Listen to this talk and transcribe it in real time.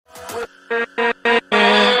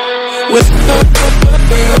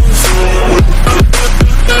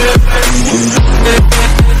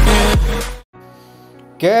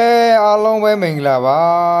Kẻ along với mình là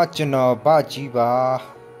ba chân nó ba chỉ ba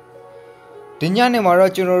tính nhá này mà ra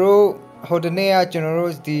chân nó hồi này chân nó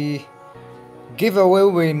đi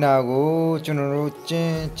giveaway về nào go chân nó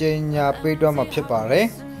trên nhà bây giờ mà phép bà đấy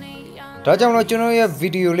đó trong đó chân nó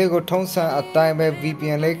video lấy go thông sang ở tại về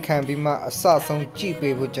VPN lấy can bị mà sát xong chỉ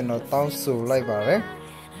về với chân nó tao số lại bà đấy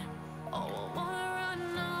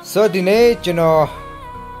so đi này chân nó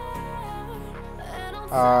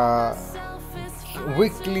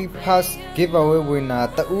weekly pass giveaway winner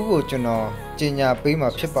ta ugo chuno chinya pe ma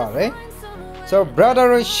phit pa le so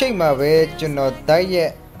brother shake ma be chuno dai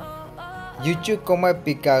ye YouTube comment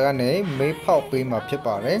pika ga ne me phao pe ma phit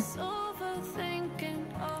pa le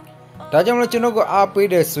da jang lo chuno ko a pe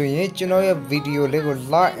de so yin chuno ye video le ko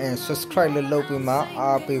like and subscribe le lou pe ma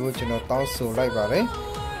a pe wo chuno taw so lai pa le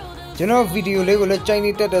chuno video le ko le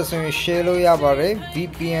Chinese tat da so yin share lo ya pa le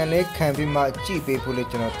VPN le khan pi ma chi pe phu le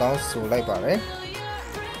chuno taw so lai pa le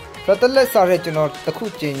so the let's start it chuno takhu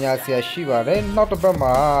chinya sia shi ba le not the back ma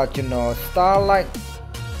chuno starlight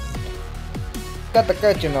kat ta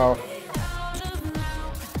kat chuno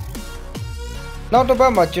not the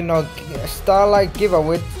back ma chuno starlight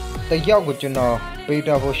giveaway the yaw ko chuno pe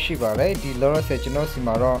ta ho shi ba le di lo se chuno si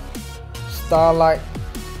ma ro starlight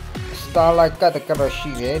kat ta kat ro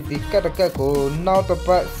shi le di kat ta kat ko not the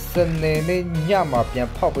back sne ne nya ma pyan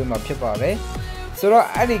phao pe ma phit ba le so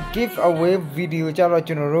any giveaway video ကြတော့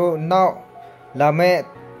ကျွန်တော်တို့နောက်လာမဲ့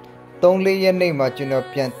3-4ရက်နေ့မှာကျွန်တော်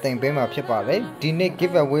ပြန်တင်ပေးမှာဖြစ်ပါတယ်ဒီနေ့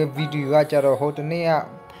giveaway video ကကြတော့ဟိုတနေ့က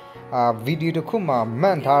video တစ်ခုမှာမှ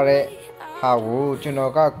န်ထားတဲ့ဟာကိုကျွန်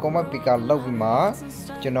တော်က comment picker လောက်ပြီးမှ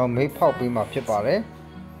ကျွန်တော်မေးဖောက်ပေးမှာဖြစ်ပါတယ်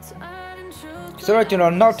ဆိုတော့ကျွန်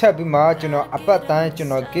တော်နောက်ထပ်ပြီးမှကျွန်တော်အပတ်တန်းကျွန်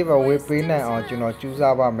တော် giveaway ပေးနိုင်အောင်ကျွန်တော်ကြိုး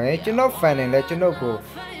စားပါမယ်ကျွန်တော် fan တွေလည်းကျွန်တော်ကို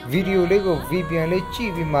video လေးကို VPN လေးကြ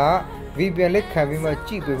ည့်ပြီးမှVPN လေးခံပြီးမှ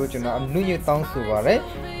ကြည့်ပေးဖို့ကျွန်တော်အနုညတောင်းဆိုပါရယ်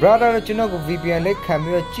brother ကျွန်တော်ကို VPN လေးခံ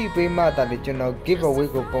ပြီးကြည့်ပေးမှတာလေကျွန်တော် giveaway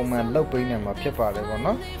ကိုပုံမှန်လုပ်ပေးနိုင်မှာဖြစ်ပါတယ်ပေါ့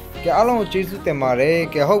နော်ကဲအားလုံးကိုကျေးဇူးတင်ပါတယ်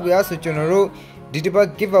ကဲဟုတ်ပြီဆိုကျွန်တော်တို့ဒီတစ်ပတ်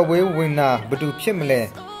giveaway winner ဘယ်သူဖြစ်မလဲ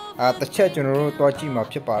တစ်ချက်ကျွန်တော်တို့တွားကြည့်မှာ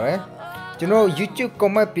ဖြစ်ပါတယ်ကျွန်တော် YouTube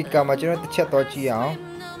comment picker မှာကျွန်တော်တစ်ချက်တွားကြည့်အောင်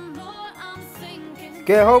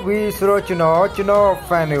ကဲဟုတ်ပြီဆိုတော့ကျွန်တော်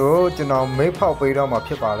fan တွေကိုကျွန်တော်မေးဖောက်ပေးတော့မှာ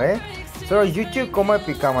ဖြစ်ပါတယ်ဆိုတော့ YouTube comment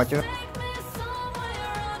picker မှာကျွန်တော်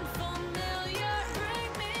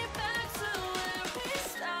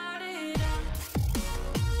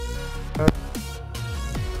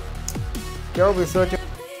ကျော်ပြီးဆို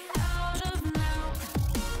တော့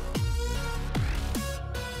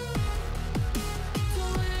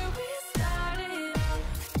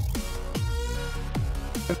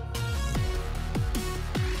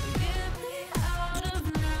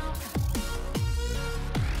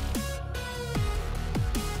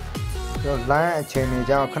လိုင်းအချိန်နေ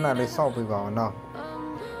ကြခဏလေးစောင့်ပေးပါအောင်နော်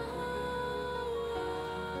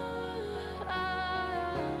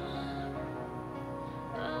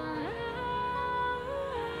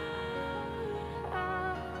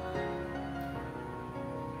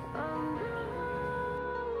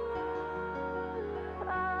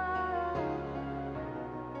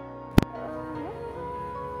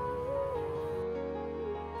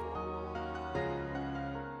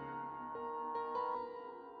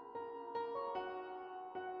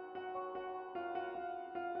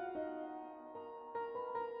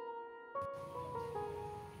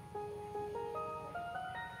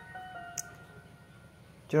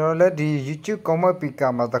ကျွန်တော်လည်းဒီ YouTube comment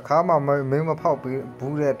picker မှာတခါမှမင်းမဖောက်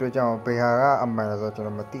ဘူးတဲ့အတွက်ကြောင့်ဘယ်ဟာကအမှန်လဲဆိုတော့ကျွန်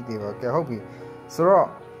တော်မသိသေးပါဘူးကဲဟုတ်ပြီဆိုတော့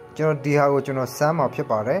ကျွန်တော်ဒီဟာကိုကျွန်တော်စမ်းမှာဖြစ်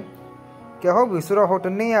ပါတယ်ကဲဟုတ်ပြီဆိုတော့ဟိုတ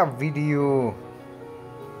နေ့ကဗီဒီယို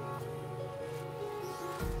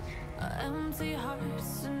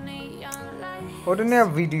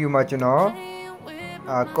မှာကျွန်တော်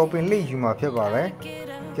copy link ယူမှာဖြစ်ပါတယ်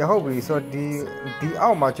ကဲဟုတ်ပြီဆိုတော့ဒီ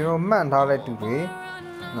အောက်မှာကျွန်တော်မှတ်ထားတဲ့တူတွေ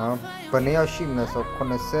နော်ဘယ်နှစ်ယောက်ရှိမလဲဆို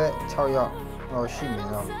86ယောက်တော့ရှိမယ်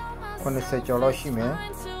နော်80ကျော်လောက်ရှိမယ်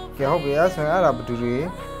ကဲဟုတ်ပြီအဲ့ဆိုရင်အဲ့ဒါဘယ်သူတွေ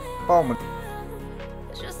ပေါက်မ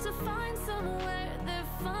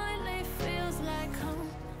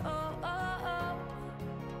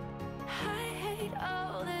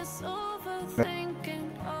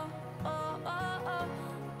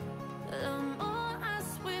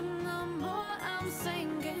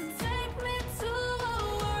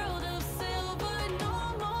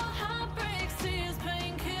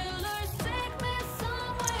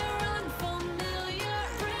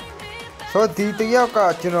ဆိုဒီတယောက်က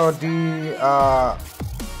ကျွန်တော်ဒီ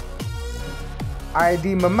ID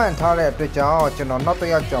မမှတ်ထားတဲ့အတွက်ကြောင့်ကျွန်တော်နောက်တစ်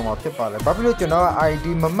ယောက်ကြောင်မှာဖြစ်ပါလေဘာဖြစ်လို့ကျွန်တော် ID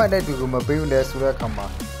မမှတ်တဲ့သူကိုမပေးဘူးလဲဆိုတဲ့အခါမှာ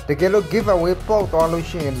တကယ်လို့ giveaway ပေါက်သွားလို့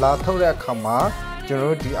ရှိရင်လာထုတ်တဲ့အခါမှာ ကျွန်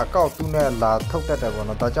တော်တို့ဒီအကောင့်သူ့နဲ့လာထုတ်တတ်တယ်ပေါ့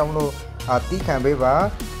နော်ဒါကြောင့်မလို့တီးခံပေးပါ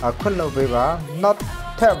ခွင့်လုပ်ပေးပါ not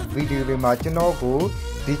tab video တွေမှာကျွန်တော်ကို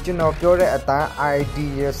ဒီကျွန်တော်ပြောတဲ့အတိုင်း ID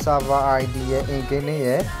ရဲ့ server ID ရဲ့ in-game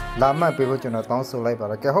ရဲ့လာမှတ်ပေးဖို့ကျွန်တော်တောင်းဆိုလိုက်ပါ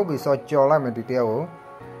တော့ကဲဟုတ်ပြီဆိုကြော်လိုက်မယ်ဒီတယောက်ကို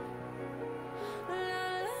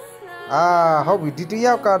ဟုတ်ပြီဒီတ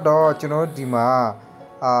ယောက်ကတော့ကျွန်တော်ဒီမှာ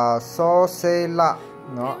စောဆေးလာ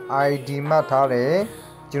เนาะ ID မှတ်ထားတယ်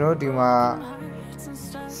ကျွန်တော်ဒီမှာ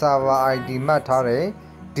server ID မှတ်ထားတယ်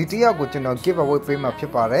ဒီတယောက်ကိုကျွန်တော် give away ပေးမှာဖြ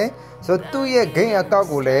စ်ပါတယ်ဆိုတော့သူ့ရဲ့ game account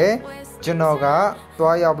ကိုလည်းကျွန်တော်က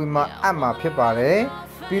တွားရောက်ပြီးမှအပ်မှာဖြစ်ပါတယ်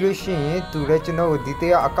ပြီးလို့ရှိရင်သူလည်းကျွန်တော်ကိုဒီတ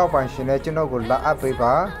ယောက် account ပိုင်ရှင်လည်းကျွန်တော်ကိုလာအပ်ပေး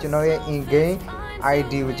ပါကျွန်တော်ရဲ့ in game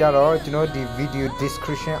ID ကိုကြတော့ကျွန်တော်ဒီ video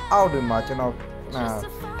description အောက်တွေမှာကျွန်တော်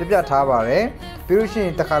ပြထားပါတယ်ပြီးလို့ရှိရ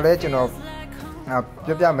င်တခါလဲကျွန်တော်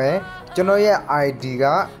ပြမယ်ကျွန်တော်ရဲ့ ID က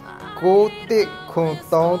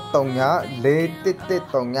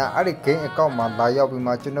9103341133အဲ့ဒီ game account မှာလာရောက်ပြီး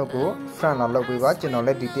မှကျွန်တော်ကို friend လာလုပ်ပေးပါကျွန်တော်လ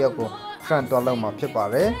ည်းဒီတယောက်ကို friend တွားလုပ်မှာဖြစ်ပါ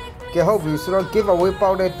တယ်ကဲဟုတ်ပြီဆိုတော့ give away ပေါ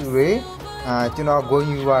က်တဲ့သူတွေကျွန်တော်ဂုဏ်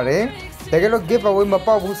ယူပါတယ်တကယ်လို့ give away မ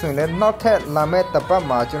ပေါက်ဘူးဆိုရင်လည်းနောက်ထပ်လာမယ့်တစ်ပတ်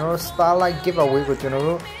မှာကျွန်တော်တို့ starlight give away ကိုကျွန်တော်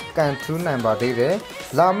တို့ကန်ထူးနိုင်ပါသေးတယ်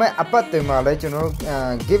လာမယ့်အပတ်တင်မှာလည်းကျွန်တော်တို့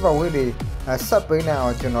give away တွေဆက်ပေးနိုင်အော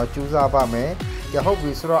င်ကျွန်တော်ကြိုးစားပါမယ်ကြဟုတ်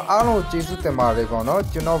ပြီဆိုတော့အားလုံးကျေးဇူးတင်ပါတယ်ပေါ့နော်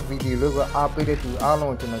ကျွန်တော်ဗီဒီယိုလေးကိုအားပေးတဲ့သူအား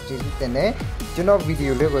လုံးကျွန်တော်ကျေးဇူးတင်တယ်ကျွန်တော်ဗီဒီ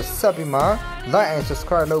ယိုလေးကိုဆက်ပြီးမှ like and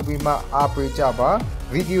subscribe လုပ်ပြီးမှအားပေးကြပါ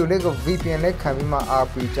ဗီဒီယိုလေးကို VPN နဲ့ခံပြီးမှအား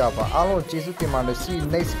ပေးကြပါအားလုံးကျေးဇူးတင်ပါတယ် see you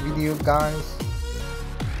next video guys